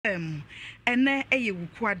ene eye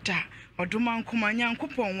wukwada odoma nkoma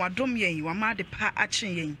nyankopon wadom yen wamade pa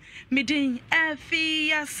achen yen medin efi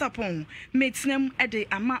ya sapon metinem ede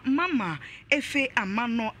ama mama efe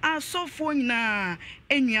amano asofo nyina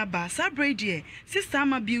enuaba sabredie sister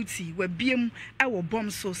ama beauty wabiem ewo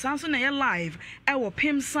bomso sanso na ye live ewo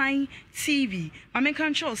Pimsign TV mama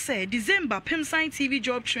kan show say December Pimsign TV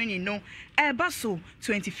job training no Baso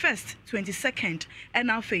 21st, 22nd, and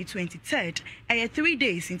now 23rd. 3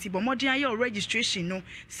 days into Bomodia your registration no.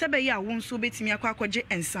 Sebeya won so betimi akwaje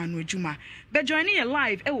ensano adwuma. Be joining you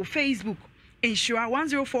live Facebook Nhyira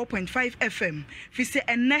 104.5 FM. Fi se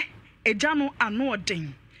ene ejano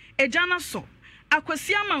anoden. Ejana so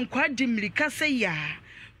akwasi amankwa dimrika se ya.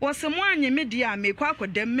 Wasemo anye media mekwa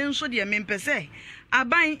akodem menso de mempese.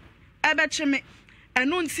 Aban ebecheme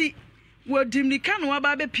eno nti Wodimrika no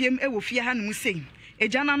aba be piem e wo fie ha no sen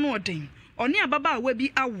ejana no odin oni ababa wa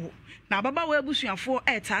bi awo na ababa wa abusuafo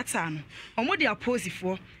e tata no omo de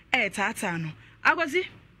aposifo e tata no agwazi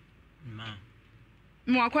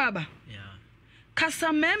mo akwaba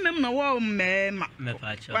kasa memem na wo mema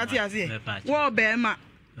wati azie wo be ma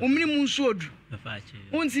omni mu nso odu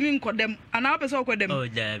untimi nkodem ana opese okodem oh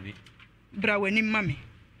dabi bra wani mame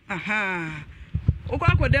aha okwa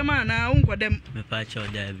akodem ana unkodem mepacho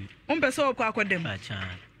dabi umpese okwa akodem pacha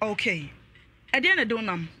okay ade na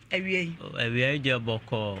donam awie awie je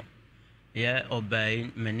boko ye obey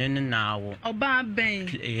menene nawo oba ben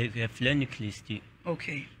ye flani klisti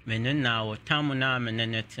okay menene nawo tamu na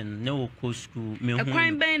menene tin na wo school me hu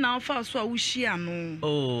akwan ben na ofa so a wo hia no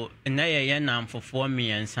oh na ye nam fofo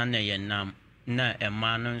miensa na ye nam na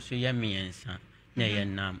ema no nso ye miensa na ye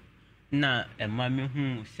nam na ema me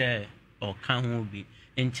hu se o kan ho bi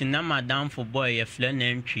enti na madam for boy ye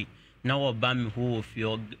flani ntwi na oba me ho ofi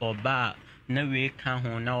oba na we kan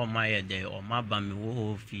ho na o ma ye de o ma ba me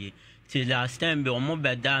ho ofi till last time be o mo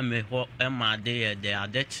beda me ho e ma de ye de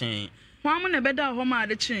ade chin Wamu na beda ho ma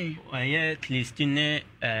ade chin oye Christine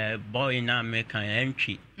boy na me kan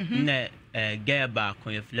ntwi na girl ba ko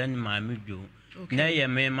ye flani ma me jo na ye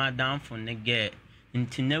me madam for ne girl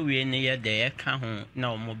nti na we ne ye de ye kan ho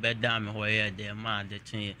na o mo beda me ho ye de ma ade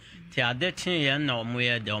chin ti ade chin ye na o mo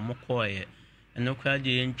ye de o mo ko ye no kwa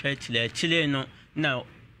di ntwa chile no na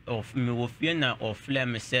of me wo fie na of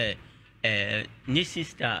me say ni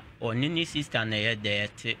sister or ni sister na ye de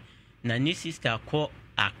ete na ni sister ko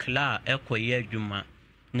akla ekoye adwuma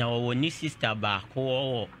na wo ni sister ba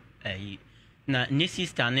ko na ni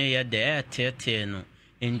sister na ye de ete no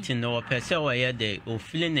nti no pese wo ye de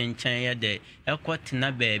ofile ne nchan ye de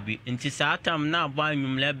ekotena baabi nti saatam na abo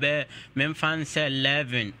anwumle be memfan say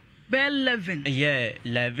 11 yeah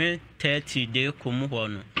 11:30 de komu ho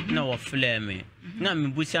no na wo flame na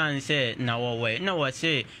mebusa nse na wo we na wo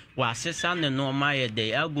se wasesa ne no ma ye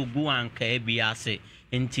de agugu anka ebi ase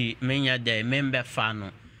nti menya de membe fa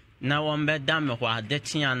no na wo mbeda me ho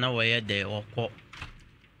adetia na wo ye de okọ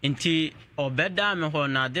nti obeda me ho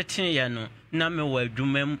na adetia ye no na me wa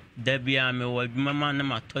adwumam da bia me wa adwumam na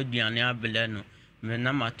matoduane abele no me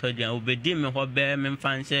na matoduane obedi me ho be me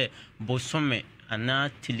mfa nse bosome ana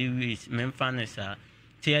televis memfanesa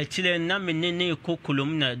ti achile na menene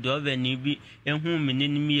kokolom na do vani bi ehu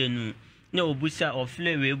menene mienu na obusa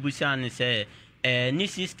ofle we busa ne se ni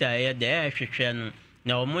sister ye de hwehwe no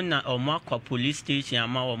na omo na omo akwa police station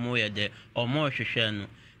ama omo ye de omo hwehwe no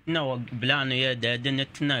na o blano ye de ne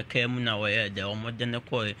tena kam na wo ye de omo de ne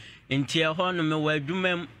ko nti e ho no me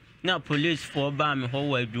wadwumam na police for ba me ho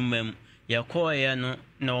wadwumam ye ko ye no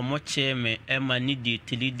na omo che me e ma ni di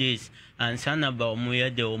 3 days ansana ba omo ye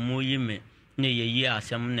de omo yi me na ye yi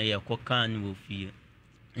asem na ye kokan wo fie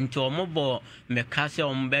nti omo bo me ka se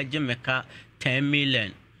omo beje me ka 10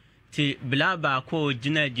 million ti bla ba ko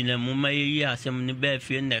gina mu ma ye yi asem ni ba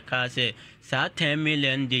fie na ka se sa 10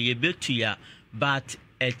 million de ye betua but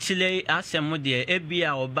chile asem de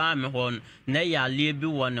ebia oba me hon na ya le bi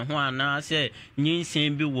won ho ana se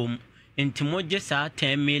nyinsen bi wom nti mo je sa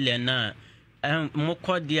 10 million na mo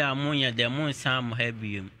kodia mo ya de mo sam ha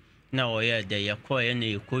biem na o ya de ye ko ye na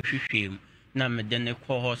ye ko hwehwem na me de ne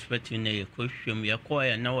ko hospital na ye ko hwehwem ye ko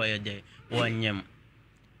ye na o ya de wonyem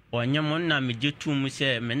na me je tu mu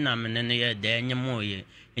se me na me ne ye de nyem o ye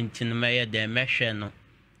nti no me ye de mehwe no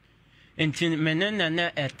nti me ne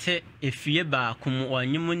na ete efie ba akum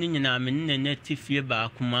wonyem ni nyina me ne na ete fie ba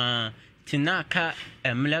akuma tinaka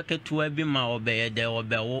emleketu abi ma obeye de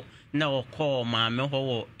obewo na okọ ma me ho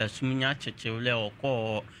wo asumunya chechewle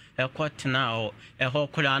okọ ekotena o eho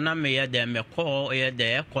kura na me ye de me ko ye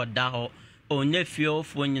de ekoda ho onye fie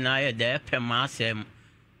ofo nyina ye de epema asem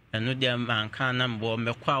enu de manka na mbo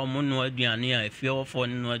me kwa omo no aduane a fie ofo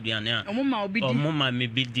no aduane a omo ma obidi omo ma me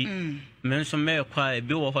bidi men so me kwa e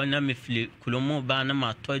bi wo ho na me fili kulomo ba na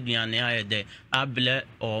ma to aduane aye de able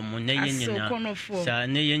o mo na yenyina sa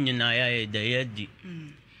na yenyina aye de yedi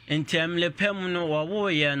entemle pem no wo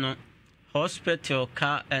ye no hospital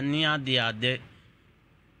ka ani ade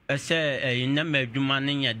ese na madwuma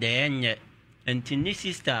ne nye de enye enti ni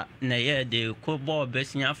sister na ye de ko bo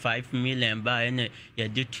besia 5 million ba ene ye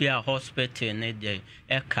de tua hospital ne de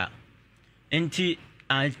eka enti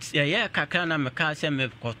ya kaka na meka se me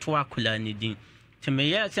koto akula ni din te me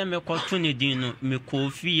ya se me koto ni din no me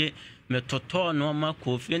kofie me toto no ma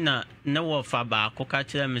kofie na wo fa ba ko ka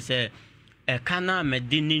kire me se eka na me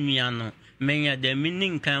din ni nua no me ya de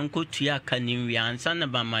minin kan ko tua ka ni nwa ansa na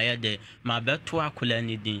ba ma ya de ma beto akula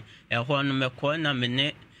ni din ho no me ko na me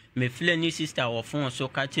ne me fle ni sister wo fon so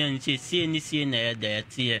ka kire ni se ni sie na ya de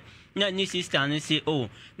tie na ni sister ni se oh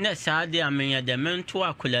na saade amenya de mento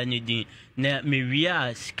akula ni din na me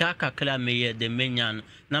wia ska kakra me ye de menyan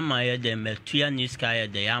na ma ye de metua ni ska ye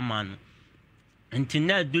de yaman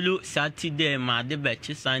ntina dulu Saturday ma de be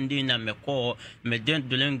chi Sunday na me ko me den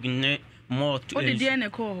duling ne mot o de die ne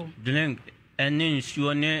ko duling eni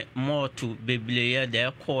nsuo ne motu beble ye de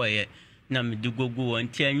ko ye na me dugogu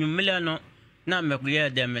wonti anwumle no na me ye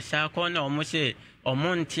de me sa ko na omo se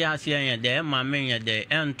omonti ase ye de ma me ye de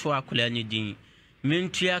ento akula ni din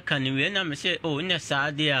mentua kan we na me se oh na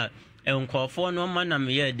saade a enkofo no ma na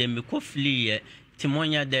me ye de me ko fliye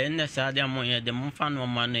timonya de na saade amonya de mfa no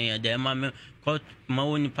ma no ye de ma me ko ma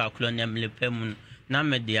woni pa klo na me lepem na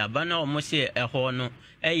me de aba na omo se eho no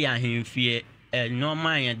ya hemfie no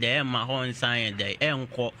ma ye de ma ho nsan ye de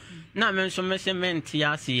enko na me nso me se menti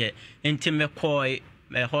ase ye enti me koi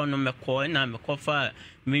eho no me koi na me ko fa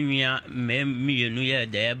menua me mienu ye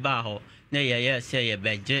de ba ho na ye se ye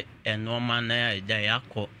beje no ma na ye de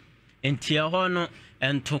yakọ enti eho no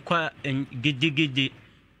entokwa gidigidi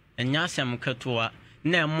enyasem ketoa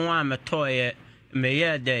na mo a metoye me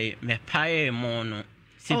ye dey me pae mo no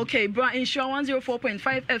okay bra insure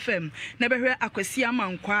 104.5 FM na behwe akwasi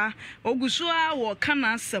amankwa oguso a wo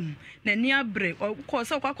kana asem na ni abre ko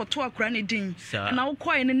se kwakoto akura ne din na wo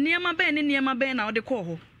koy ne niema ben na wo de ko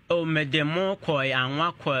ho o me de mo koy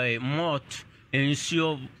anwa koy mot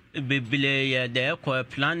insure bebile ye de ko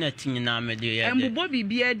planet nyina me de ye embubo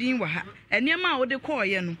bibia din wa ha eniema a wo de ko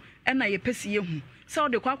ye no na ye pese ye hu se wo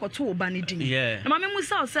de kwakoto wo ba ne din na ma me mu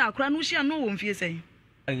se akura no hia no wo mfie sei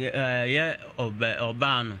ye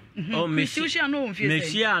oba no o mesia no mfie sei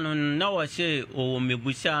mesia no na wo se o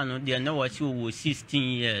mebusia no de na wo se o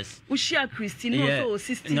 16 years wo hia Christine no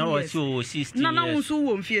so 16 years na wo se o 16 na wo so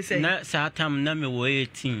wo mfie sei na satam na me wo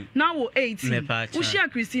 18 na wo 18 wo hia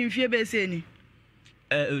Christine mfie be sei ni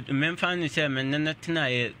memfa ni se me na tena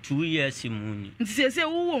 2 years muni nti se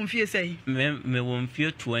wo mfie sei me wo mfie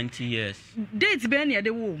 20 years date be na de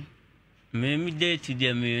wo me date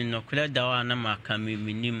de me no kula dawa na maka me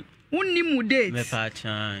minim wonni mu date me pa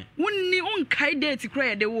chan wonni on kai date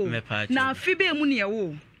kra de wo na afi be mu ne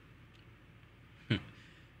wo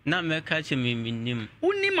na me ka che me minim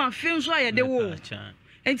wonni ma fi nso aye de wo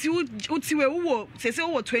enti utiwe wo se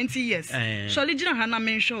wo 20 years so legina hana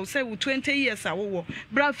mention say wo 20 years a wo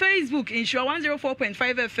bra Facebook insure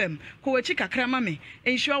 104.5 FM ko wachi kakra ma me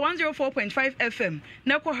insure 104.5 FM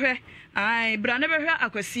na ko hwe ai bra na be hwe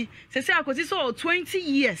akwasi se akwasi so 20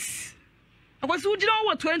 years akwasi wo gina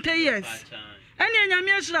wo 20 years eni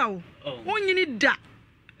anyame ahira wo wonyini da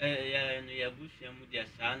ya no ya busia mu dia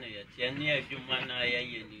sa na ya tie ne adwuma na ya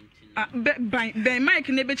ye ni ben Mike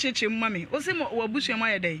ne be cheche mu mame o se mo wa busia mu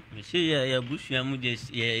ayedai me se ya busia mu dia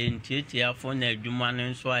ya ntietie afọ na adwuma no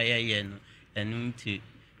nso ayeye no enu nti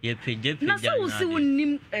ye peje na so wo se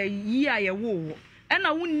wonnim yi aye wo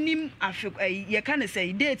na wonnim afi ye ka ne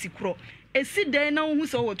say date kro esi dan na wo hu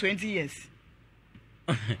so wo 20 years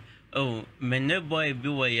oh mene boy bi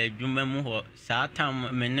wo ya adwuma mu ho saatam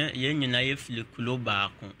mene ye nyina ye fili kulo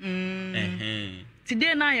baako ti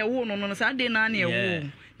de na ye wo no sa de na ye wo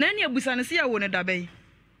na ne abusa ne se ye wo ne dabai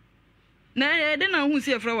na ye de na hu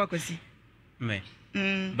se efra wakwasi me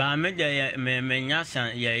ba me de me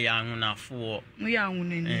nyasa ye ya hunafo mo ya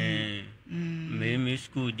hunani me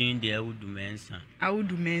school din de awudu mensa o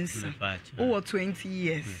 20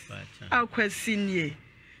 years akwasi nie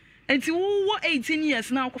enti wo 18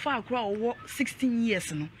 years na akofa akura wo 16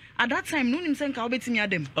 years no at that time no nim se nka obetimi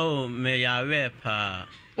adem oh me ya we pa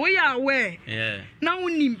o ya we na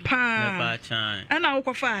unim pa me pa chan ana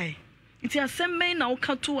akofa ai enti asemme na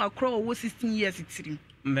wokato akura wo 16 years itirim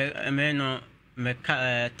me no me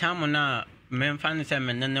tamu na me mfa ne se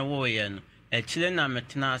me ne wo ye no chile na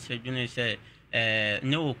metena asedwune se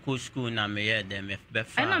ne wo ko school na me ye de me be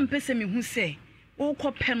fa ana mpese me hu se wo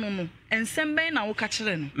kopɛ no ensem ben na wo ka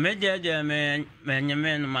kire no me jeje me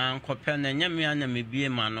nyame no man kopɛ na nyame ana me bie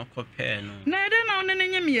ma no kopɛ no na ede na wo ne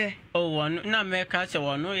nyame won na me ka se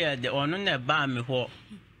wono ye de ono na ba me ho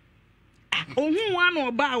ohun wa na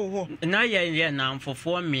oba wo ho na ye na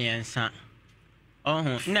mfofo miensa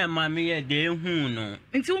na ma me ye de hu no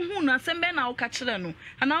nti hu na asem ben na wo ka kire no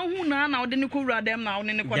ana hu na wo de ne ko wura dem na wo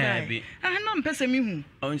ne ko dai na mpese mi hu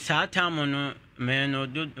on sa tam no me no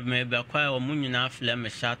do me be kwa o munyina afle me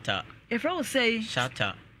shata efra wo say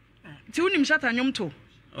shata ti unim shata nyom to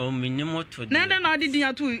o minimo to na de na adidi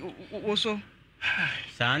atu wo so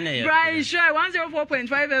Sana ya Brian Shy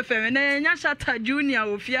 104.5 FM na nya Shata Junior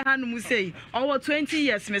ofia hanum say over 20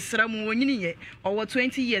 years mesra mu wonyini ye over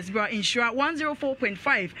 20 years Brian Shy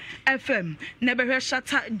 104.5 FM na be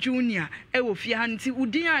Shata Junior e ofia hanti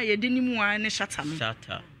udin a ye de nimu an ne Shata no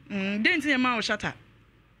Shata denti e ma o Shata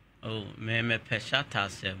me pe Shata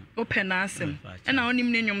asem o pe na asem e na onim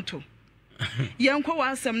ne nyom to yenkwa wa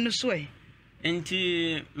asem no so e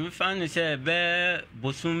Nti mfano se be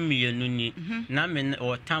bosum mienu ni na me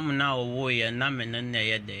otam na owo ye na me ne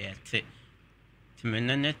ye de yete ti me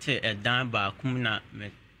ne te edan ba kum na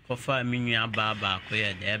me kofa minua ba ko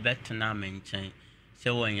ye de betena me nchen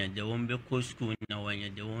se wonye de won be ko school na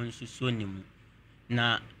wonye de won suso ni mu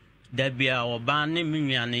na da bia oba ne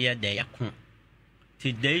minua ne ye de yakon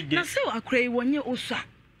ti de na se akrai wonye osua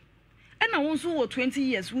e na won so wo 20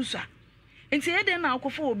 years usua nti e de na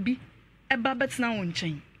akofo obi eba betena won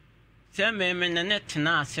chen se me ne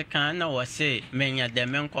tena ase kan na wo se menya de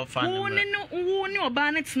men kofa no wo ni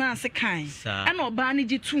oba ne tena ase kan e na oba ne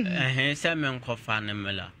gitum se men kofa no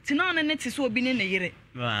mela tina ne te so obi ne yire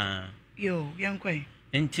wa yo yankwai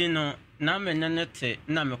enti no na me ne te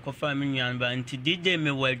na me kofa me nwan ba enti dide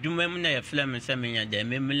me wa adwuma mu na ye fle me se menya de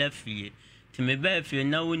me mela fie ti me ba fie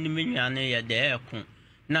na woni me nwan ye de ekon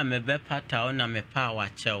na me be pata o na me pa wa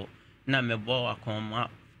chew na me bo akoma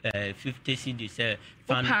 50 cd say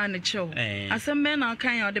fan chill asem be na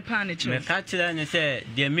kan ya de pan chill me ka kire ne say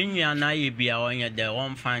de menua na ye bia onye de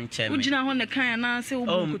won fan che me ugina ho ne kan na say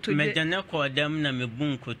ubun kotodwe me de ne ko dem na me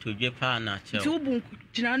bun kotodwe pa na chill ti ubun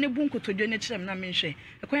gina ne bun kotodwe ne kire me na me hwe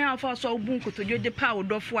ekwan afa so ubun kotodwe de pa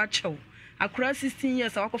odofo a chill akura 16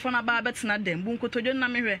 years akofa na ba betena dem bun kotodwe na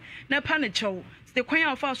me hwe na pa ne chill the kwan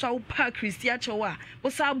afa so pa Christia chill a wo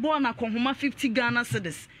sa bo na kohoma 50 Ghana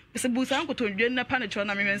cedis se busa nkotodwe na pa ne chill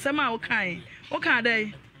na me hwe nsema a wo kan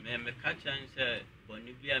dai me ka chan se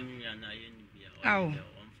boni bia menua na ye ni bia o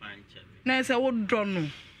fan che me na se wo dro no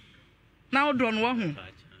na wo dro no wo hu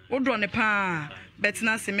wo dro ne pa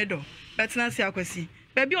betena se medo betena se akwasi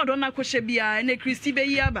ba bi odo na kohye bia na Christi be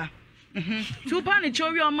yi aba tu pa ne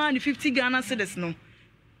chill wi o ma ni 50 Ghana cedis no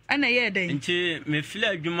ana ye den nti me fila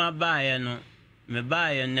adwuma baaye no me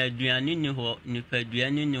baaye na aduane ni ho nipa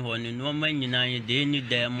aduane ni ho ne no ma nyina ye de ni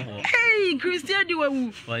dem ho hey Christi adi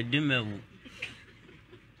wawu wadi mewu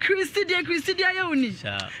Christi dia ya uni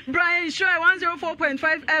Brian Show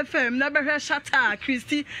 104.5 FM na be Shata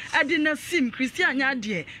Christi adi na sim Christi anya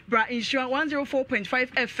de Brian Show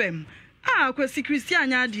 104.5 FM kwesi Christi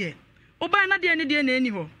anya de oba na de ne na eni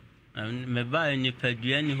ho me baaye nipa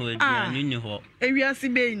aduane ho aduane ni ho ewiase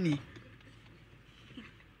be ni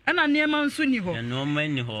ana niema nso ni ho no ma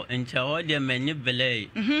ni ho encha ho de mani belay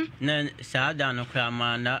na saada no kra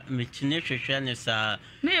ma na mechine hwehwe ne sa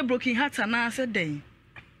na e broken heart na ase den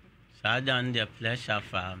saada no de pressure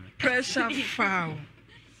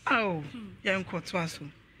foul yankoto aso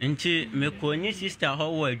nti me ko ni sister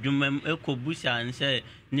ho wa adwuma ekobusa nse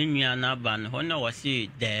ne nua na ba no ho na wo se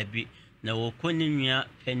daabi na wo ko ne nua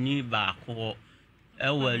ani ba ko e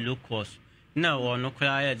wa locus na wono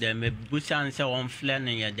kra ya de me busa nse won fle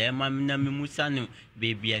ne ya de ma na me musa ne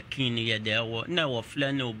baby akin ya de wo na wo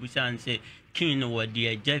fle ne obusa nse kin wo de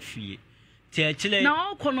ajafie ti akile na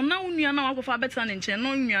okono na unua na wakofa beta ne nche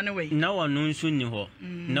no unua ne we na wono nso ni ho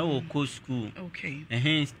na wo ko school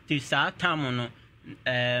okay ti sa tam no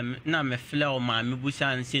na me fle o ma me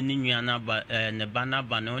busa nse ne nua na ba ne ba na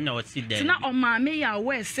ba no na wo si de na o ma me ya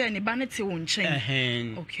we se ne ba ne te wo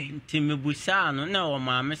nchen okay ti me busa no na o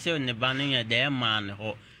ma me se ne ba ne ya de ma ne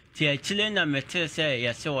ho ti akile na me te se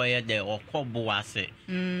ya se wo ye de okobo ase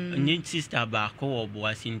ni sister ba ko wo bo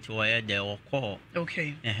ase nti wo ye de okọ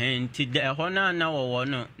okay nti de ho na wo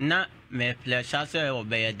no na me pleasure se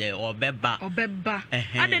obeye de obeba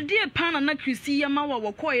ade die pan na Christi ya ma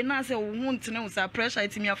wo koye na se wo ntene wo sa pressure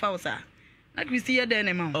itimi afa wo sa na Christi ya de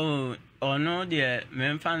ne ma ono de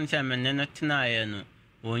me mfa nse me ne tena ye no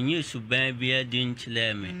onye suban bi adi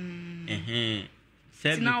nchile me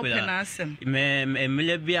sebi kula me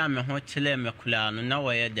emile bi a me ho chile me kula no na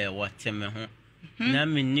wo ye de wote me ho na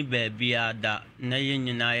me ni baby ada na ye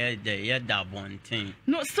nyina ye da bonten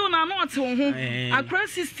no still na not ho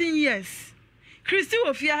across 16 years Christy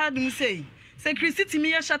ofia hadum say Christy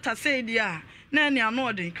timi ye shata say dia na ne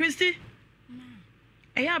anode Christy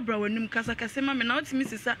eya bra wanum kasa kasa ma me na otimi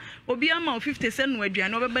sisa obi ama 50 cent no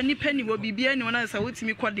aduane obeba ni pani wo bibia ni wona sa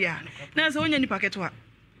otimi kode a na sa onya ni paketo a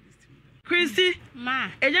Christy ma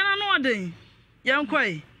eja na no oden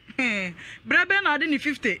yankoi bra be na ade ni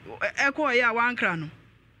 50 ekọ ya wan kra no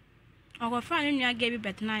ogofa ni nua ge bi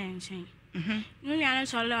betna ya nchen no nua na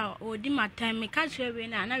so la odi matam me ka chere we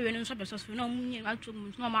na we no so beso so na mu nyi ato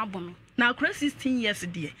mu no ma abome na akra 16 years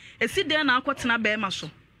de esi de na akotena be ma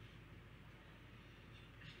so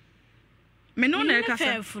me no na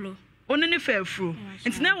ekasa oni ni fefuro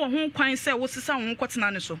enti na wo ho kwan se wo sesa wo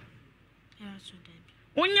kotena ne so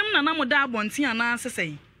onyem na mo da abonten ana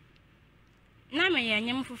sesei na me ye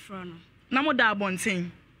nyem foforo no na mo da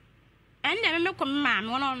abonten ende me ko ma me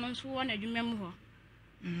wona no so wona adwuma mu ho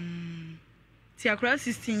ti akra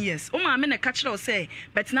 16 years o ma me na ka kire o se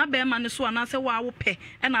betina be ma ne so ana se wa wo pe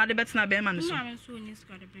e na ade betina be ma ne so ma me so ni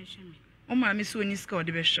ska de be hwe me o ma me so ni ska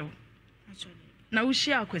de be hwe na wo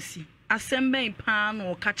hia akwasi asem pa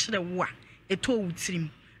no ka kire wo a eto wutirim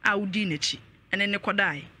a wudi na chi ene ne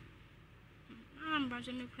kodai ba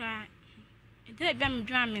je me kra ede bia me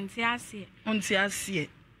dwa me nti ase onti ase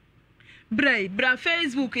bra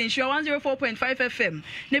Facebook ensure 104.5 FM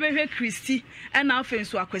ne be hwe Christy na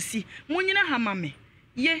afenso akwasi munyina ha mame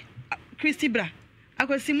ye Christy bra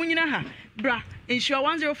akwasi munyina ha bra ensure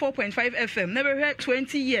 104.5 FM ne be hwe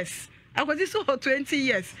 20 years akwasi so 20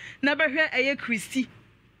 years ne be hwe eye Christy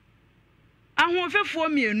ahofefo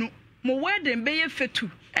mienu mo wedding be ye fetu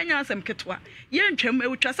enya asem ketwa ye ntwam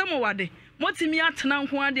ewutwa sam wade motimi atena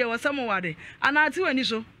nko ade wo sam wade anati wani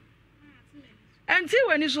so enti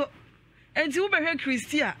wani so enti wo be hwe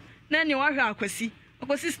Christy a na ne wa hwe akwasi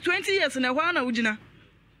 20 years na hwa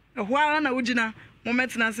na wugina mo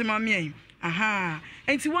metena se mame aha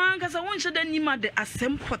enti wan kasa won hye da nima de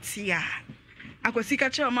asem potia akwasi ka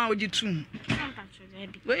che ma ogitum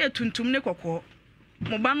we ye tuntum ne kokko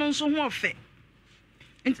mo ba no nso ho ofe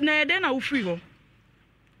enti na yede na wo free ho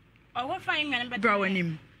owo fa nyan bet bra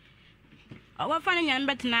wanim owo fa nyan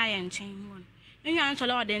bet na ya nchen won nyan so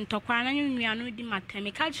le ode ntokwa na nyan no di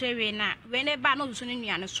matami ka che we na we ne ba no so ne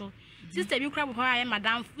nyan so sister bi kra bo ha ya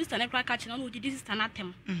madam sister ne kra ka che no di sister na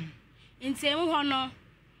tem enti em ho no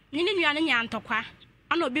ni ne nyan ntokwa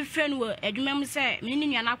ana obi frɛ no adwuma mu sɛ me ne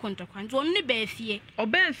nua na akontokwa nti on ne ba afie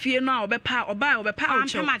oba afie no a obepa o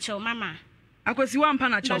chew ampa ma chew mama akwasi wampa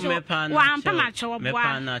na chew wampa ma chew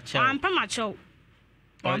wampa ma chew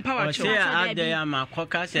wampa wa chew o se ade ya ma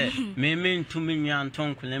koka sɛ me ntumi nua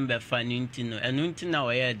ntonkulen be fa ni nti no enu nti na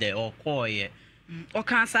wo ye de okoye o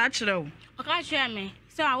kan sa kyerɛ o ka kyerɛ me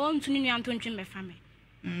sɛ awon ntuni nua ntontwe be fa me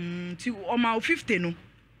ti o ma 50 no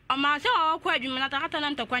Oma se o kwa adwuma na takata na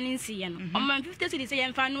ntokwa ni nsiye no. Oma 50 cedi se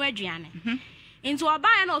yemfa no aduane. Nti oba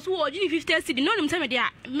ya na so wo gini 50 cedi no nim se me de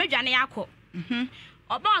a medwane yakọ.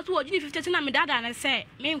 Oba so wo gini 50 cedi na me dada na se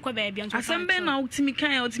me nkọ ba bia nto. Asembe na utimi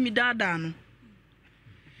kan ya utimi dada no.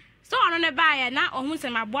 So ono ne ba ya na ohun se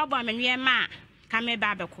maboabo amenwe ma ka me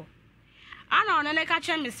ba beko. Ana ono ne ka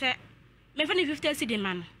kye me se me fa ni 50 cedi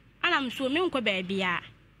ma no. Ana me so me nkọ ba bia.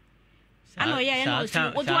 Ana oye na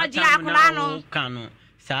so wo do agi akura no.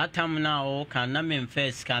 Satam na o kan na men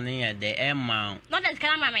first scanning ya de emma no de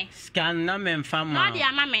scan mama scan na men fama no de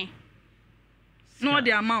mama no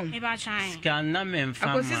de amount e ba chan scan na men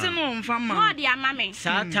fama akosi se no mfama no de mama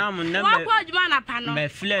satam na me wa adwuma na pa no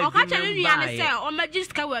o ka tell nua ne se o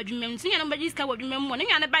magister wa adwuma mu tinya no magister wa adwuma mu ne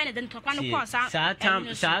nua ne ba ne de ntokwa no ko sa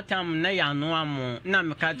satam na ya no amo na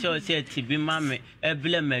me ka tell se tibi mama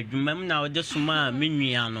eble ma adwuma mu na o de suma me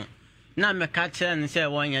nua no na me ka kire ne se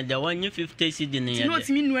wonya de wonye 50 cedi ne ye no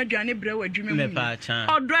timi nu aduane bra wa adwuma mu me pa chan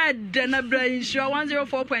odro de na bra insure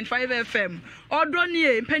 104.5 FM odro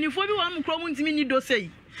ne mpanifo bi wa mkro mu ntimi ni do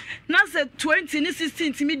sei na se 20 ni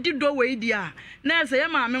 16 timi di do we dia na se ye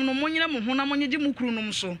ma me no monyere mo ho na monyeji mu kru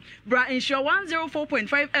num so bra insure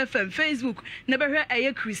 104.5 FM Facebook na be hwe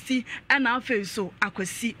eye Christy na afa so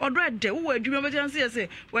akwasi odro de wo adwuma be chan se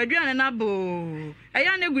wa aduane na bo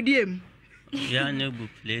eya na gudiem ya ne bu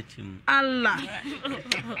plate mu Allah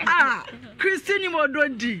Christine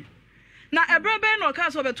mododi na ebrebe na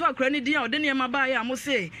oka so beto akra ni din a ode ne ma ba ya mo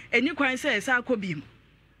se eni kwan se sa akobim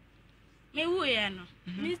me wu ye no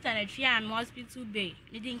Mr. Nhyira am hospital bay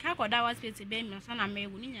ni din ka koda hospital bay me so na me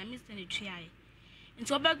wu ni nya Mr. Nhyira ye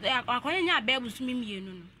nti obe akwanya nya ba busumi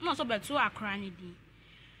mienu no na so beto akra ni din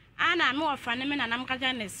ana me ofa ne me na nam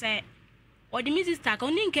kaja ne se odi mi sister ka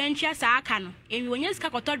oni nkantwa sa aka no ewi onye sika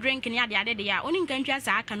koto drink ni ade de ya oni nkantwa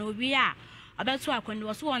sa aka no obi a abeto akwani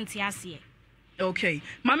wo so wonte ase. Okay.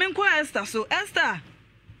 Mama nko Esther so Esther.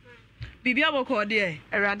 Bibia boko de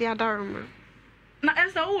Erade adaroma. Na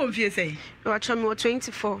Esther wo mfie sei? Wacha me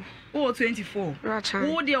 24. Wo 24. Wacha.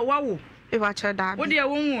 Wo de wawo. E wacha da. Wo de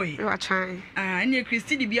wo nwoe. Wacha. Ah, ne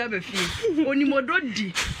Christy di bia ba fie. Onimodo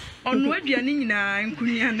di. Ono aduane nyina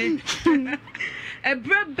nkunuane.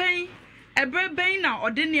 Ebre ben na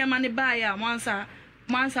ode niema ne bae a mansa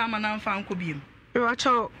amana mfa nko biem. E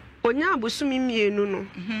wacha onya abosumi mienu no.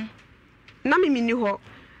 Na mimini ho.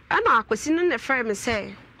 Ana akwasi no ne frɛ me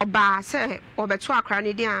sɛ oba sɛ obeto akra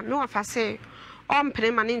ne din a me wofa sɛ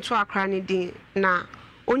ompene ma ne nto akra ne din na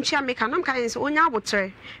onchia me kanam kan sɛ onya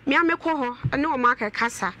abotre me amekɔ ho ne o ma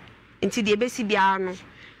kasa nti de ebesi bia no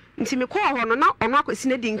nti me kɔ ho no na ɔno akwasi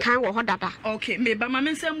ne din kan wɔ ho dada. Okay, me ba ma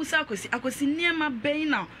me nsa musa akwasi niema ben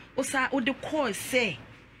na osa ode kɔ sɛ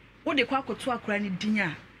ode kɔ akoto akra ne din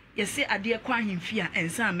a yɛse ade kɔ ahemfi a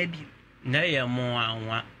ensa amabi na ye mo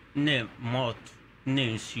anwa ne mot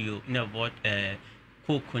ne nsuo ne bot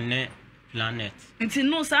cook ne planet nti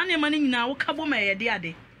no sa niema ne nyina wo kabo ma ye de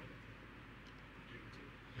ade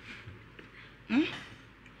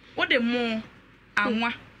ode mo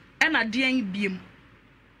anwa na de an biem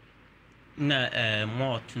na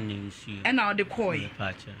mot ne nsuo na ode kɔ.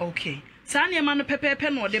 Okay, sa niema no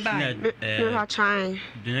pepepe no ode ba me ha try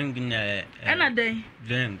drink na na den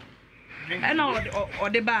drink na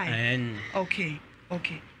ode ba. Okay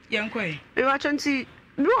yankoi me wacha nti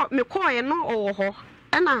me kɔ ye no ɔwɔ ho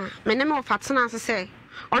na me ne me ofatena ase sɛ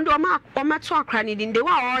ondo ma to akra ne din de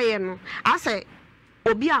wa ɔyɛ no asɛ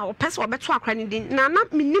obi a opese obeto akra ne din na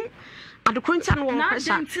minim adekrontia no wɔ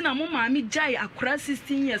pressure na nti na mo maami jai akra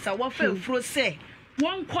 16 years a wafa efuro sɛ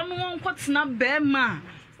won kɔ tena be ma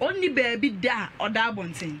onni baabi da oda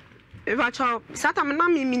abonten e wacha sata me na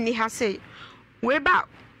mi ha sɛ we ba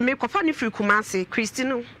me kofa ne free Kumasi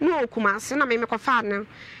Christino no Kumasi na me kofa no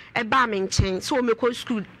e ba me nchen so me ko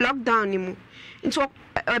school lockdown ni mu nti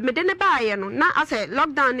me de ne ba ye no na ase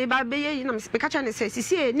lockdown ni ba be ye na me ka cha ne sɛ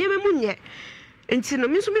sisi ni me munye nti no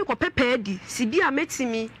me so me ko pepe di si bia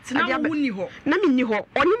metimi na wuni ho na me ni ho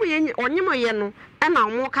onyimo ye no e na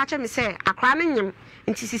mo ka cha me sɛ akra ne nyem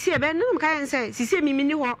nti sisi e be no me ka ye sɛ sisi mi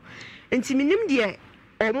ni ho nti minim de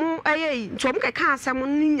omo aye nti omo ka asɛm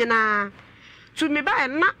ni nyina to me ba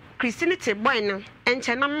na Christianity boy no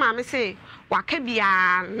enche na ma me say waka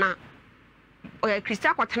bia na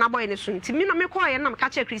Christian kwatena boy ne so nti me no me call ye na me ka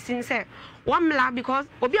che Christian say wamla because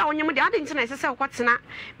obi a wonyem de ade nti na say kwatena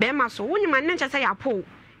be ma so wonyem ne nche say yapo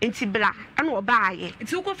nti bla na oba aye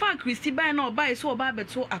nti ukofa Christian boy na oba so oba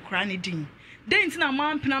beto akra ne din den nti na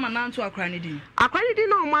man pena ma na nto akra ne din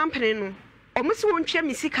na o man pene no o mo se wontwa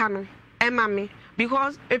me sika no e ma me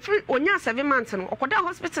because if onya 7 months no okoda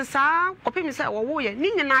hospital sa kope mi say wo ye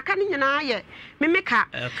ni nyina aka ni nyina ye me meka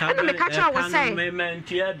na me ka cha wo say me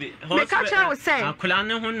ka cha wo say akula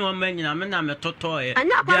ne ho no ma nyina me na me toto ye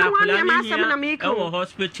anya akula ne ma asem na me ka wo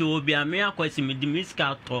hospital obi a me akwasi me di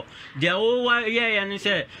miska to de wo ye ni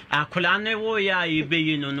say akula ne wo ya ye be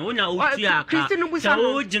yi no no na otu aka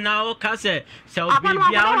so wo gina wo ka say so obi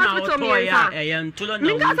bia na wo to ya ye ntulo na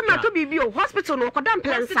wo me ka say ma to bibi o hospital no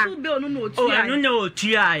okodamplensa hospital be no no otu ya no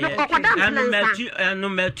otua ye anu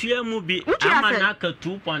metua mu bi amana ka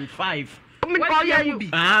 2.5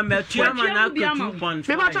 metua mana ka 2.5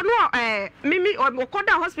 me ba to no mimi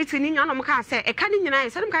okoda hospital ni nya no mo ka say e ka ni nyina ye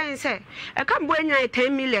se dem ka yin say e ka mbo nya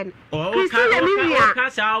 10 million Christian ya ka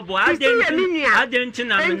sa obo adenchi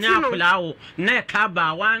na me nya akulawo na ka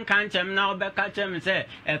ba wan kan chem na obeka chem say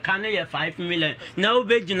e ka ne ye 5 million na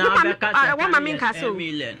obegina obeka say 10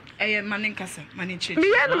 million manin kasa manin che me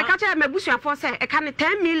ye no me ka cha me busuafo say e ka ne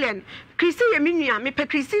 10 million Christian ye minua me pe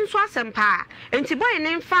Christian so asempa enti boy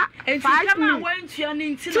ne mfa 5 na wantua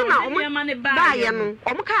ne nti na o ma ne ba ye no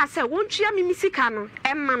o mo ka say wontua me misika no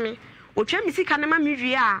emma me otwa misika ne ma me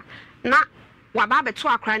wie a na waba beto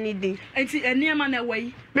akra ne din enti eniema na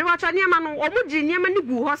wai me wato eniema no o mo di eniema ne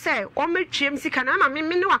gu ho say o metwem sika na ma me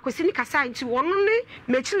ne wakosi ni kasa enti wono ne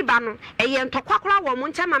mechili ba no eye ntokwa wo mo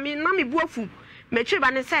nche ma me na me buafu mechili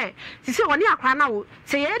ba ne say sisi woni akra na wo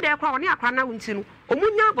se ye de akra woni akra na wo nti no o mo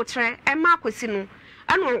nya abotre e ma akosi no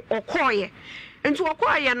ana okoye enti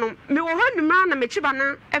okoye no me wo ho numra na mechiba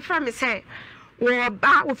na efra me say wo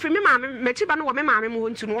ba wo frimi ma mechiba no wo me ma me mo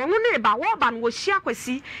nti no ono ne ba wo ba no wo hia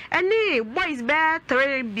kwasi ene boys be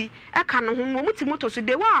 3 bi e ka no ho mo muti moto so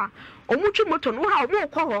de wa o mutwi moto no ha o mo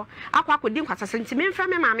kɔ ho akwa akodi nkwasase nti me mfra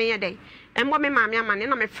me ma me ye dai embo me ma me amane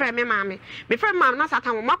na me frɛ me ma me frɛ ma na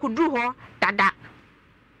satan mo makodu ho dada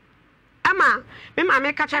ama me ma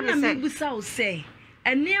me ka cha me say me busa o say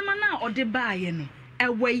eniema na ode baaye no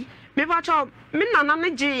ewai me ba cho me nana ne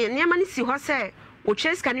je niema ne si ho say o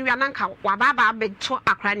chase kan wi ananka wa baba be to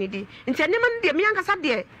akra ne di nti ne man de me ankasa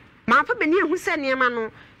de ma fa be ne hu se ne ma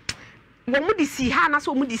no wo mu di si ha na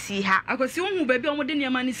so mu di si ha akosi hu ba bi o mu de ne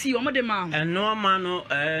ma ne si o mu de ma ho eno ma no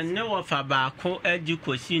ne wo fa ba ko agi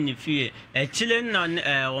kosi ne fie chile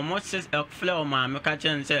na wo mo se fle o ma me ka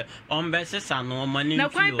chen se on be se sa no ma ne fie na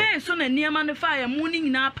kwan be so na ne ma ne fa ya mu ni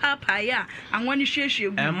nyina papa ya anwa ne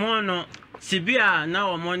hwehwe gu mo no sibia na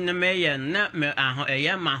wo mo ne me ye na me aho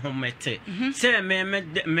eye ma ho mete se me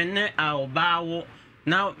ne aobawo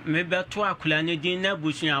na me beto akula ne din na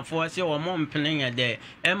busuafo se wo mo mpene ye de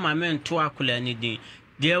e ma me nto akula ne din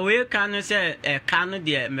de we ka no se ka no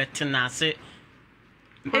de metenase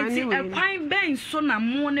enti kwan ben so na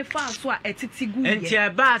mo ne fa so a etiti gu ye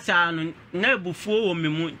enti ba sa no na bufuo wo me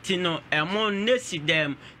mu ti no mo ne si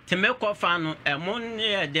dem te me kofa no mo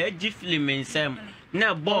ne de agi filmensem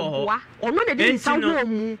na bo ono de din sa wo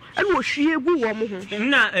mu e no hwie gu wo mo ho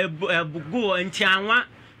na ebugu enti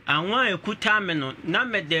anwa ekuta me no na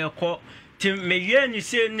me de ko ti me ye ni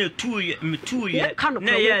se ne tuye me tuye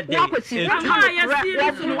na ye de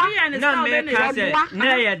na me ka se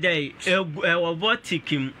na ye de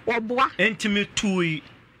robotikim oboa enti me tuye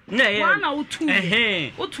na ye wana utu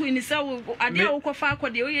ni se ade a ukofa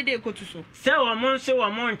akode oye de ekotu so se wo mo se wo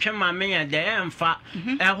mo ntwe ma me ye de emfa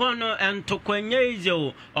ho no entokwanye ize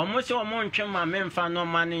o mo se wo mo ntwe ma me emfa no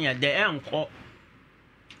ma ne ye de enko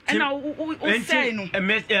ena o say no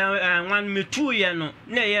wan me tuye no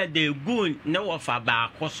na ye de gun na wo fa ba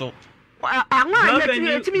akoso anwa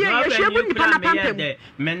yetimi ye hwegu nipa na pampem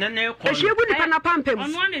menene ko hwegu nipa na pampem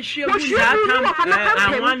ono na hwegu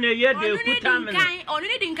anwa na ye de kuta me ono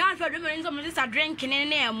ni din kan fa do me nso mo se drink ne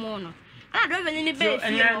na emo no na do be ni be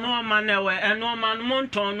fi no ma na we no ma no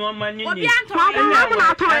monton no ma ni obi anton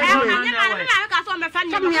na to na ka so me fa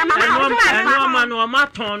ni no ma no ma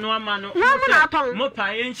ton no ma no mo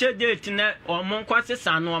pa yen che date na o mo nkwase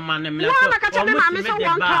sa no ma na me o mo ti me de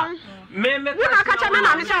ba me ka cha me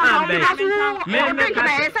na me se o ka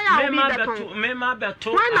so me ma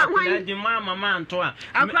beto na di mama ma nto a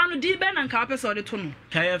akra no di be na nka opese o de to no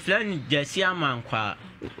ka ye flan jesi amankwa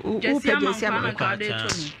na ka de to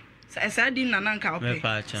no sa di na nka ope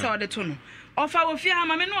se o de to no ofa wo fie ha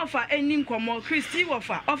ma me no ofa eni nkomo Christy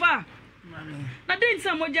ofa na den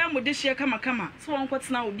sa moja mo de hie kama so won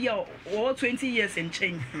kwetena obi a wo 20 years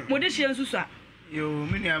enchen mo de hie nsusu a yo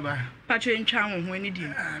mini aba patwe ntwa wo ho ani di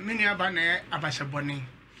mini aba na abashe boni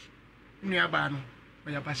mini aba no o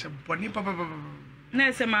ya abashe boni papa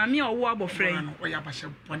na se ma mi owo abofren o ya abashe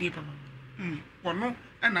boni papa wono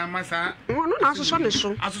na amasa wono na asoso ne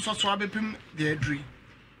so asoso so abepim de adri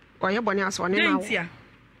o ye boni aso ne na wo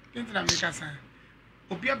kentina me kasa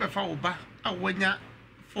obi abefa wo ba a wonya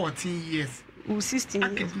 14 years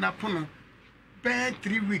 16 years na pono be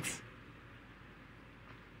 3 weeks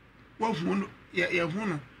wo hunu ya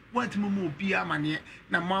hunu what mumu obi amane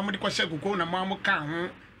na mamu de kwahye kokko na mamu ka ho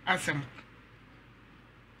asem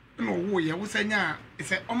no wo ye wo sanya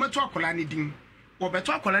ise ometo akola ne din wo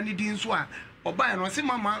beto akola ne din so a oba no se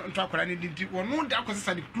mama nto akola ne din wo no de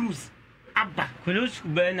akosesa the cruise aba cruise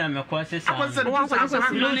be na me kwasesa akosesa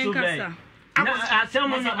cruise be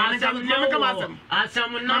asam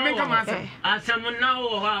na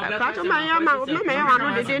wo ha ka to ma ya ma me ya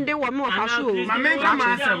no de den de wo me fa so ma me ka ma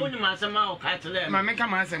asam woni ma asam a o ka tele ma me ka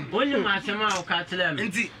ma asam woni ma asam a o ka tele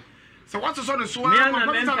nti so what so no so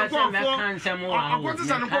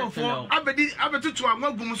akotisa no ko abedi abetutu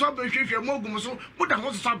amagum so abehwehwe amagum so muda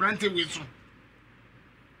ho so abrante we so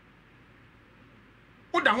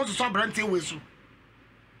muda ho so abrante we so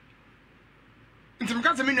nti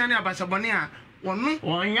mka se menua ne abasha bone a wono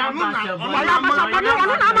wonya abasha bone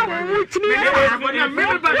wono na ma wo timi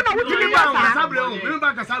me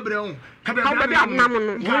ba ka sabre on ka be amnam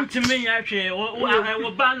no wontimi nya hwe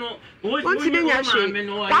wo ba no wontimi nya hwe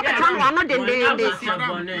wa be tan wono dende o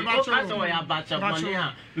ka so ya abasha bone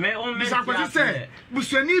a me o me sa ko se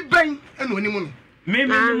busuani ben eno ni mu no me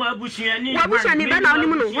mu abusuani abusuani ben na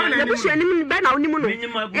onimu no ya busuani ben na onimu no ya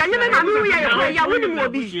nyeme na mi ya woni mu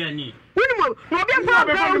obi woni mo no obi mpa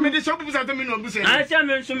ba me de so bu sa to me no busuani acha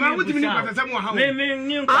me nso me wuti me ni kwasa mu ha me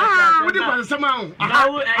ni kwasa wuti kwasa mu ha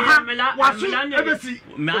aha mela ebesi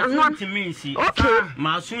ma so ntiminsi okay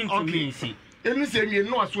ma so ntiminsi enu se mi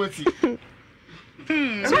no aso ati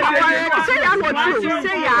so ya no tu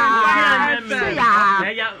say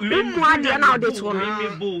ya mu ade na ode to no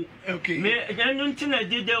okay me enu ntina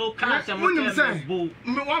dide o ka se mo te bo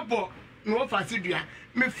me wabo me wo fa sidua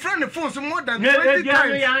me friend phone so more than 20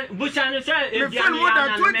 times bushane say me friend more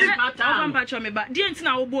than 20 ofa pa me ba die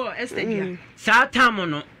ntina wo bo estadia sa tam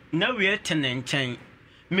no na we tene nchen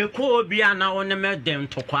me ko bia na won me dem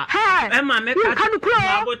tokwa e ma me ka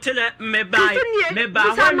ma botele me ba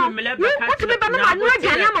ho me le be ka what me ba na anu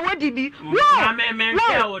aduane ma wadi bi wo me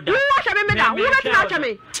hwe o da wo hwe me da wo betima hwe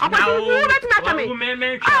me akwati wo betima hwe me me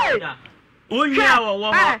hwe o da Unya wo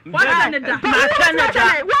wo ma Canada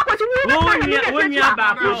wo akwati wo unya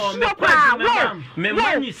ba ko me kwa me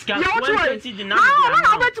money ska 120 di na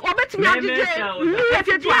wo betima agije mi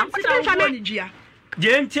efetua wo hwe me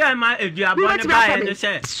Jenti ama eduabo ne ba ye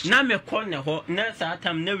se na me kɔ ne ho na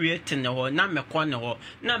saatam na wie te ne ho na me kɔ ne ho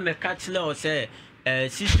na me ka kile o se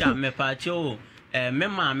sister me pa che o me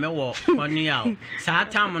ma me wo kɔne a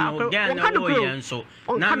saatam no ga na wo ye nso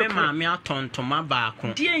na me ma me atontoma ba ko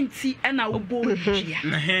Jenti na wo bo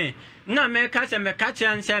njia na me ka se me ka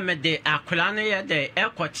kire nse me de akola ne ye de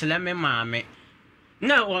ekɔ kile me ma me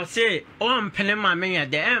na o se o mpene ma me ya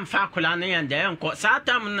de emfa akola no ya de enko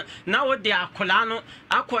satam na wo de akola no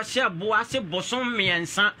akɔhye bo ase bosom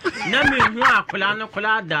miensa na me hu akola no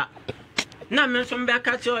kola da na me so mbe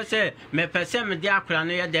ka che o se me pese me de akola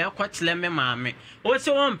no ya de ekɔkile me ma me o se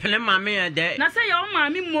o mpene ma me ya de na se ya o ma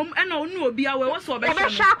me mom na onu obi a we wo so be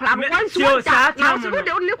sha akola no wan so da na so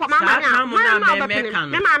de oni kwa mama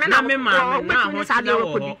na me ma na ho tile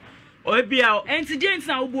wo Obia enti James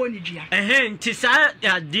na obo onijia enti sa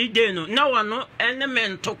adide no na wono ene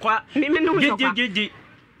mentokwa gidi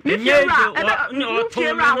nye no to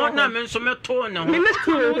na me nso meto ne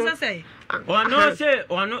ho se wono se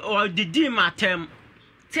wono odidi matem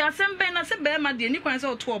ti asembe na se be ma de ni kwan se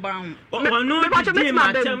oto oba ho wono didi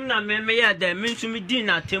matem na me ya de me nso me di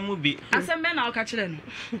na temu bi asembe na o ka kire no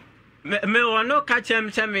me wono ka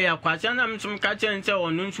chem se me ya kwase na me nso ka chem se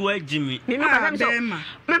wono nso agimi me pa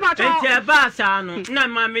enti ba sa no na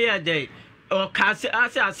ma me ya de o ka se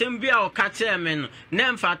asem bia o ka chere me no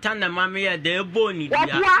na mfata na ma me ya de ebo ni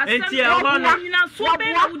dia enti e ho no nyina so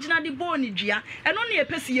be na ugina de bo ni dia eno na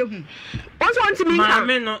epesi yehu onso onti minka ma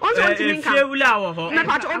me no fie wula wo ho me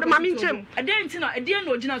pa to ma me nchem ade enti na ade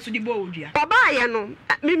na ogina so de bo odua oba ye no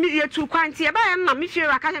me yetu kwanti e ba ye na me fie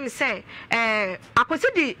ra ka me say akosi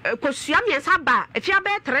di kosua miensa ba efia be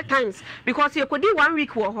 3 times because ye kodi 1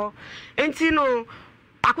 week wo ho enti no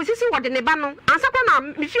akwesisi wode ne ba no ansa kwa na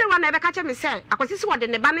me fie wa na ebe ka che me say akwesisi wode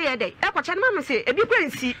ne ba no ye dey e ko che na me say ebi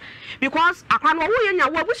kwansi because akwa no wo ye nya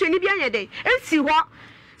wo abusu ni bia ye dey ensi ho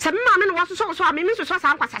se me ma me no wo so so me so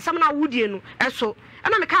sa nkwasa sem na wudie no eso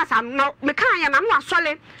na me ka sa no me ka ya na no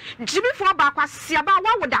asole jibifo ba kwasia ba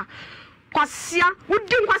wa woda kwasia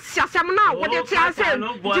wudi kwasia sem na wo de ti ase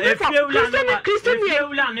jibifo Christian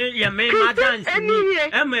efiewula no ye me ma dance ni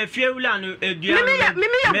e ma efiewula no edua me ya me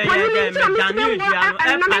dance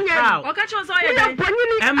o ka cho so ye dey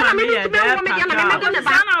e ma me ye dey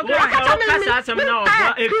kasa sem na o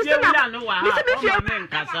efiewula no wa ha o ma me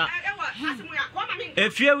nkasa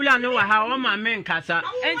efiewula no wa ha o ma me nkasa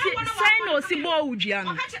enti sai no si bo udua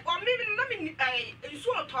no o mi na me nsu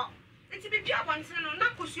oto enti be bia bontin no na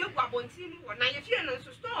kosu egu abontin mu wo na ye fie no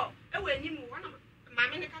so store e we ani mu wona ma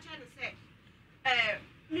me ne ka cha ne se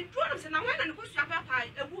mi do no se na wana ne kosu papa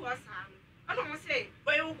egu ho sa no ono mo se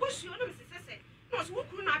o ye kosu no me se no so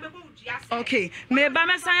wukuru na abebo udua se okay me ba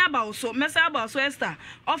mesan aba so Esther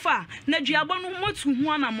offer na duabo no motu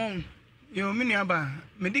hu anamon yo me nuaba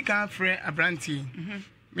medical frɛ abranti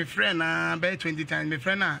me frɛ na be 20 times me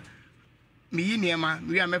frɛ na me yi niema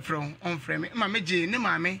we am frɛ on frɛ me ma meje ne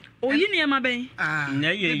ma me o yi niema ben na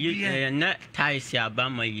ye na ties aba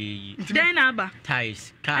ma ye den na aba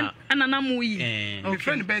ties ka anana mu yi me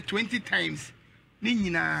frɛ ne be 20 times ni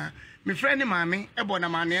nyina me frɛ ne ma me e bo na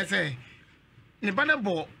ma ne se ne ba na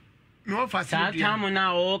bo me ofa se dua ta mo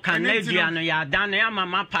na o kan na dua no ya dan na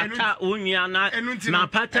mama pata onua na ma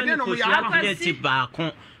pata ne ko ya plate ba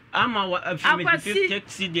ko ama wa afimi 50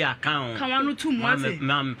 cedi account kan wanu tu mu ase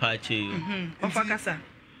mam pa che ofa kasa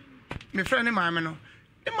me frɛ ne ma me no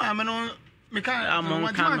me ka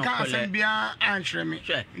amon kan ka asembia anhwere me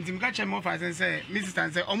nti me ka che me ofa se me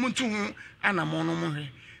sister say omuntu hu anamon no mo hwe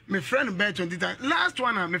me frɛ no be 20 times last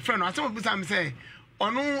one me frɛ no asem obusa me say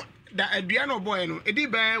ono da adua no boy no edi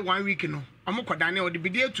be 1 week no amokoda ne odi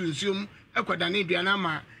bidie tu nsuom ekoda ne adua na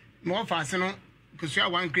ma me ofa ase no kusua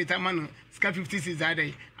 1 creator man ska 56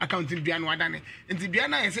 ade account bia no wadane enti bia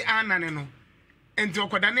na yese anane no enti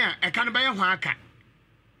okoda ne a eka no be ho aka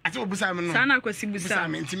ate obusa me no sana kwasi busa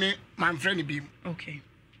me enti me man friend bi okay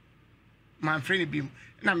man friend bi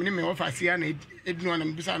na me ne me ofa sia na edinu na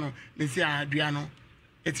me busa no me si adua no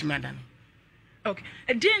etimi adane okay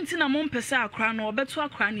enti na mo mpese akra no obeto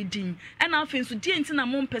akra ne din e na afi nso enti na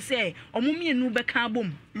mo mpese omomienu be ka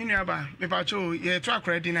bom me nuaba me pa cho ye to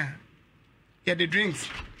akra din na ye the drinks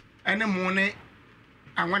ene mo ne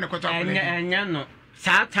anwa ne kwato akra enya no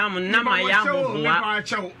saa time na ma ya hoboa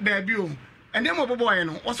there bi o and dem boboy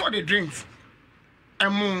no also the drinks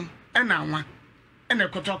emu na anwa na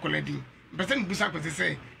ekoto akoladi person busa kwese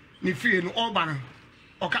say ni fie no oba no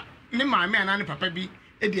oka ne maame ana ne papa bi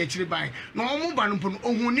e di akire bai no omo ba no mpo no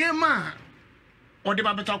ohune ma o de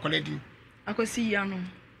ba beta akoladi akosi ya no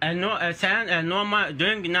no say normal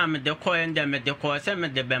doing na me de call and me de call say me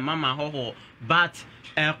de be mama ho but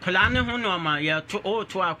kola ne ho no ma ya to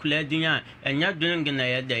akoladi a enya doing na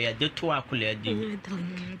ya de to akoladi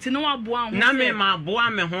ti no aboa ho na me ma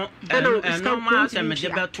aboa me ho normal say me de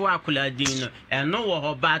be to akoladi no no wo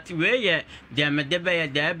ho but we ye de me de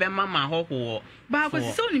be mama ho ba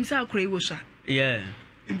akosi so nim say akora wo sha yeah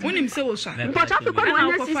unim say wo sha but Africa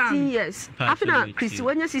when 16 years after Christy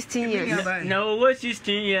when 16 years no wo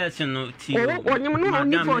 16 years no ti onyem no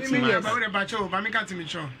only 14 years ba we ba cho ba me ka ti me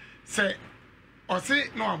cho say ose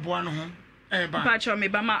no aboa no ho ba cho me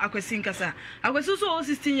ba ma akosi nkasa akosi so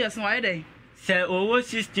 16 years no why dey say owo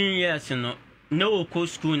 16 years no ko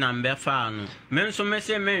school na mbefa no me so me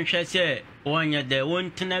say me hwe say onye de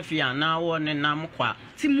won tena fia na wo ne nam kwa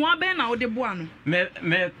ti mo abe na wo de boa no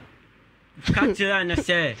me katira na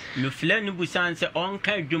say me fle no busan say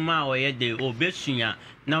onka adwuma o ye de obesua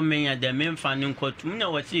na me ya de me mfa ne nkotum na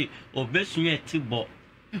wasi obesua tibo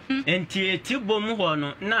enti tibo mu ho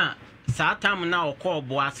no na satam na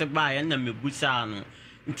okọ ase ba ya na mebusa no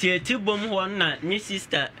nti tibo mu ho na ni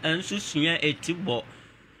sister ensu sua etibo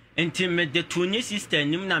enti me de to ni sister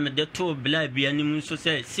nim na me de to bla bia nim so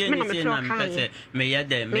say ni say na me pese me ya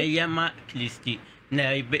de me ya ma Kristi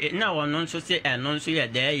na wono so say eno so ya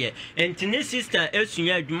de ye enti ni sister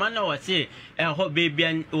esua adwuma na wo say ho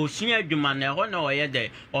bebia osua adwuma na ho na wo ye de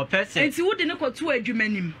o pese enti wo de ne koto adwuma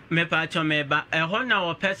nim me pa cho me ba ho na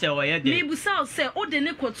wo pese wo ye de me busa say wo de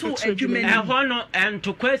ne koto adwuma nim ho no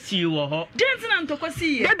ento kwasi wo ho dent na ento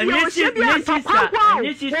kwasi ye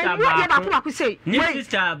ni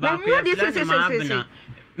sister ba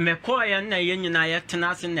me ko ya na ye nyina ye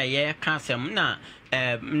tena se na ye ka asem na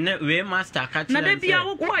we master catch na de bia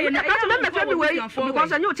wo ko ye na me fe mi we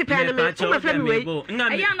because anyo ti pen me me fe mi we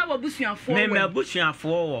ya na wabusuafo me abusuafo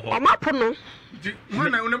wo ho o ma po no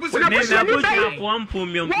wana una busu me abusuafo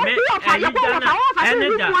mpomio me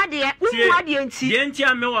enti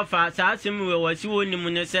ame wo fa sa asem we wasi wonim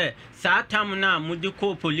ne se sa tam na mudi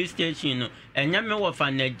ko police station no enya me wo fa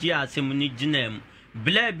na gi asem ni ginam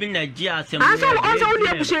bla bi na gi asem ni also we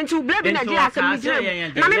appreciate bla bi na gi asem ni ginam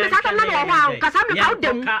na me sa tam na wo ha ka sa me ka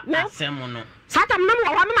dem wo asem no satam no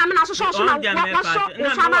wo ma me na so so na wo so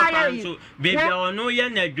sama ya yi baby ono ye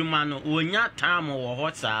na adwuma no wonya tam wo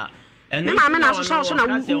ho saa ene ma me na so so na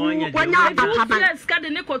wonya papa let's ka de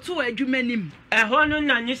ne koto adwuma nim ho no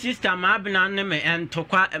na ni sister ma abna ne me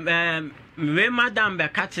entokwa we madam be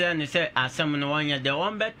ka kire ne se asem no wonya de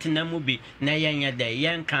won betena mu bi na yenye de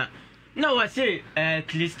yenka na wo se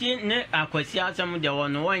Christian ne akwasi asem de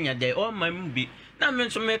wono wonya de o ma mu bi na me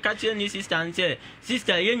so me ka kire ni sister nse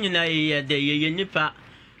sister ye nyina ye de ye nipa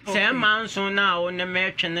se man so na wo ne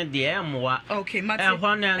me twene de emoa okay mate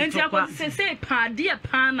enti akwasi se pa de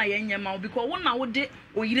pa na yenye ma because wo na wo de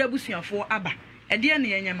oyire abusuafo aba e de ne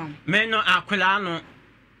yenye ma me no akola no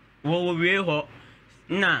wo we ho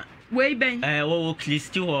na we ben wo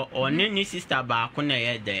Kristi ho one ni sister ba ko na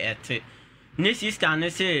ye de ete ni sister ne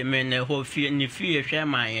se me ne ho fie ni fie hwe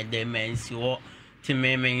ma ye de mensi ho ti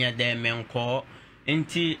me ye de menko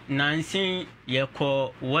enti nansin ye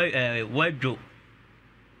ko wadwo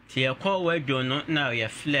ti ye ko wadwo no na ye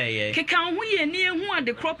flyer keka ho ye ni ehu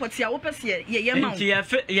ade property a wo pese ye ma enti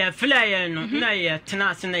ye flyer no na ye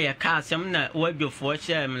tena se na ye ka asem na wadwo fo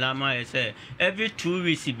hye mla ma ye se every 2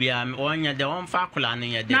 weeks bia onya de won fa kola no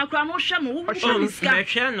ye de na kra no hwe no wo hwe ska me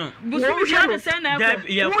hwe no busu hwe no se na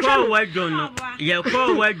ye ko wadwo no ye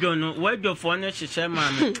ko wadwo no wadwo fo no hye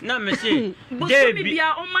ma na me se de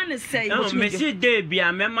bia o ma ne sei me se de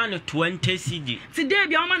bia me ma no 20 cd ti de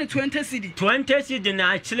bia o ma no 20 cd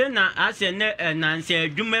na actually na ase ne nanse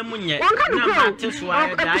adwuma mu nye na mate so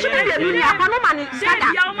ya da ya me mani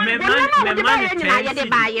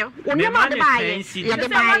tensi de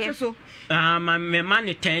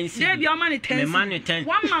bia o ma ne 10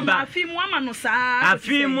 one mama afimu no saa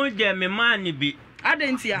afimu de me mani bi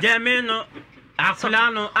adentia de me no akola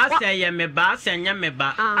no ase ye me ba ase nya me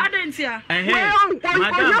ba adentia me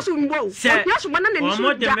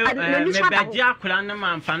beji akola no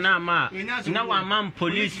manfa na ma na wa man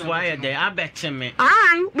police for ye de abete me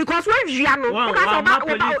because when you are no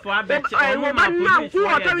police for abete o ma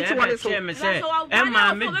police for ye de me say e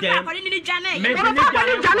ma me dem me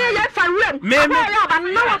de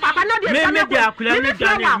akola ni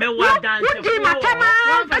jane me wa dance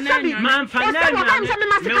man fa na me wa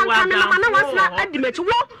dance adimeti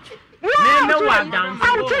wo me wa down I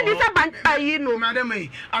will tell you about you know madam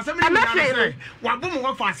asem wa bo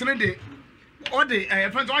mo fa asene de all the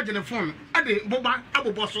friends watch the phone at the boba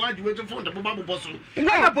abo boss watch wait phone the boba boss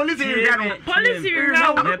the police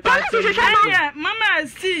mama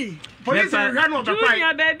see police run over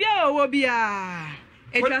junior baby o bia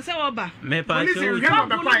etwa se oba me pa to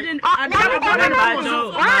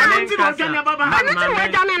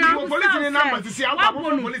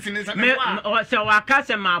police me se wa ka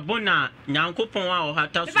se ma bona nyankopon a o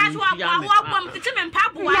hata so ya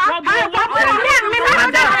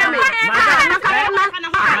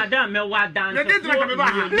madam me wa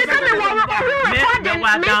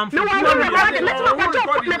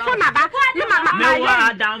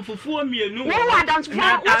dan fufu mienu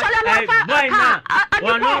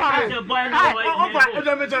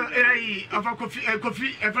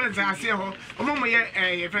coffee friends I see her omo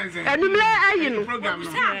ye friends enumle ayi program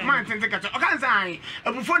man tente ka o kan say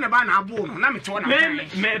ebufo na ba na abo no na me to na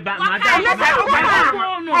me ba madam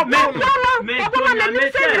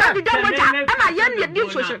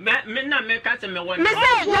me na me ka se me won me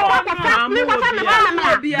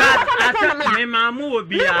mamu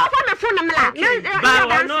obi a ba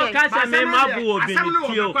wono ka se me mabu obi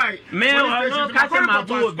tio me wono ka se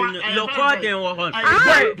mabu obi recording wo hon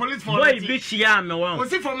boy bi chia me won o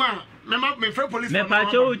si for ma me friend police me pa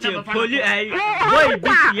cho uche police ai boy bi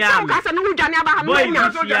chia me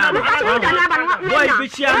boy bi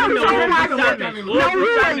chia me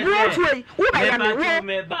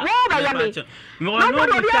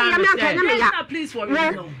please for me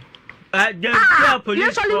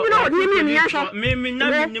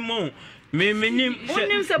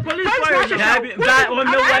se police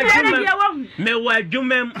me wa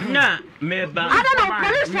jumem na me ba I don't know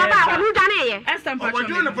police for ba onu dane ye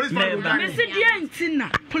me se die ntina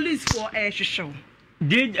police for show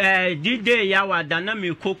did ya wa dana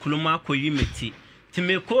me ko kuluma koyi meti ti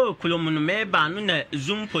me ko kulum no me ba no na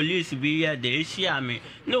zoom police bi ya de ehia me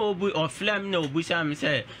na obu oflam na obu sha me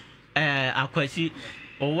say akwasi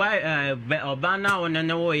o wa obana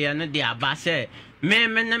wona wo ye no de aba say me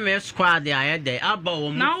na me squad ya de aba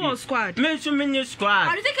wo mu now squad me so me squad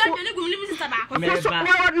I think I need to live sister back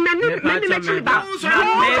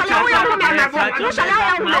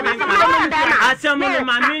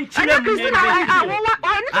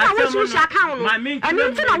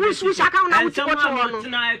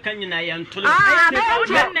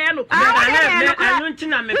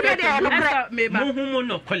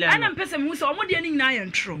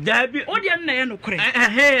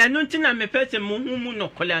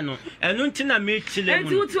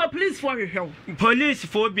police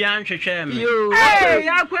for be anhwehwe me hey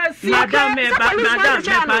akwasi madam me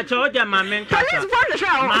pa cho de mamen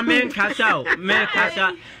kasa me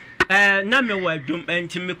kasa na me wadum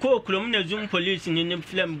enti me ko klom na zoom police ni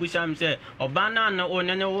film busam say obana na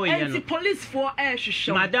onene wo ye no police for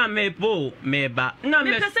show madam me bo me ba na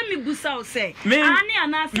me pese me busa o say ani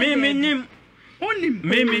anase me nim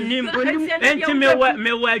enti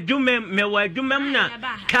me wadum na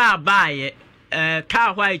car buy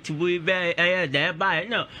car white we be there buy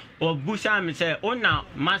no or busha me say ona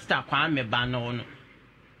master kwa me ba no no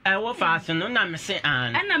wo fast no na me say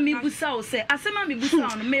an na me busa o say asema me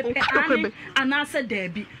busa no me pe ani anase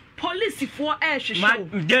debi police for show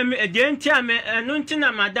dem enti me no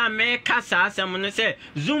ntina madam me kasa asem no say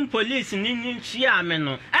zoom police ni nhia me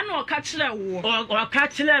no ana o ka kire wo o ka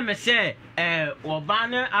kire me say wo ba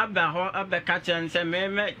na aba ho aba ka kire say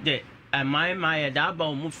me de my da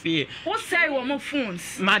ba mu fie wo say wo mo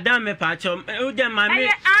phones madam me pa cho o de ma me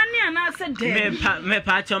ani anase debi me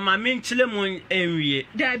pa cho ma me nchile mu enwie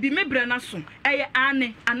debi me bre na so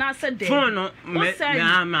ani anase debi phone no me say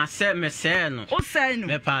no o say no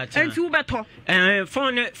me pa cho enti wo beto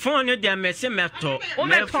phone de me say meto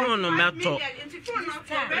me phone no meto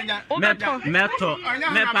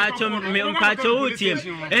me pa cho utie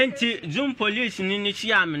enti zoom police ni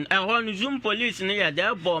chia me ho no zoom police ni ya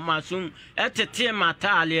de bo maso etete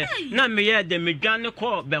matale na me ye de medwane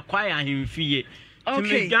ko be kwaya hemfie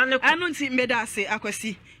okay anu nti medase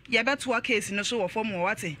akwasi ye beto case no so wo form wo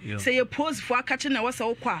wate say ye pose for akache na wo se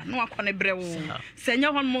wo kwa na wakone brewo senya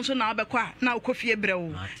hon mo so na wo be kwa na okofie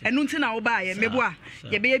brewo enu nti na wo ba ye mebo a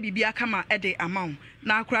ye be ye bibia kama ede amaw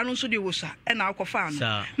na akura no so de wo sa e na akofa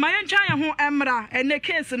no ma ye ntwa ye ho emra ene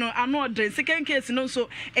case no anu odre second case no so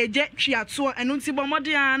eje twiato enu nti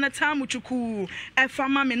bomode a na tamu chuku e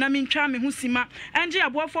fama me na me ntwa me ho sima enje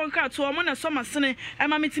aboafo nka to mo na so masene e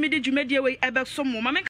ma metimi de dwumedie we ebe so mo ma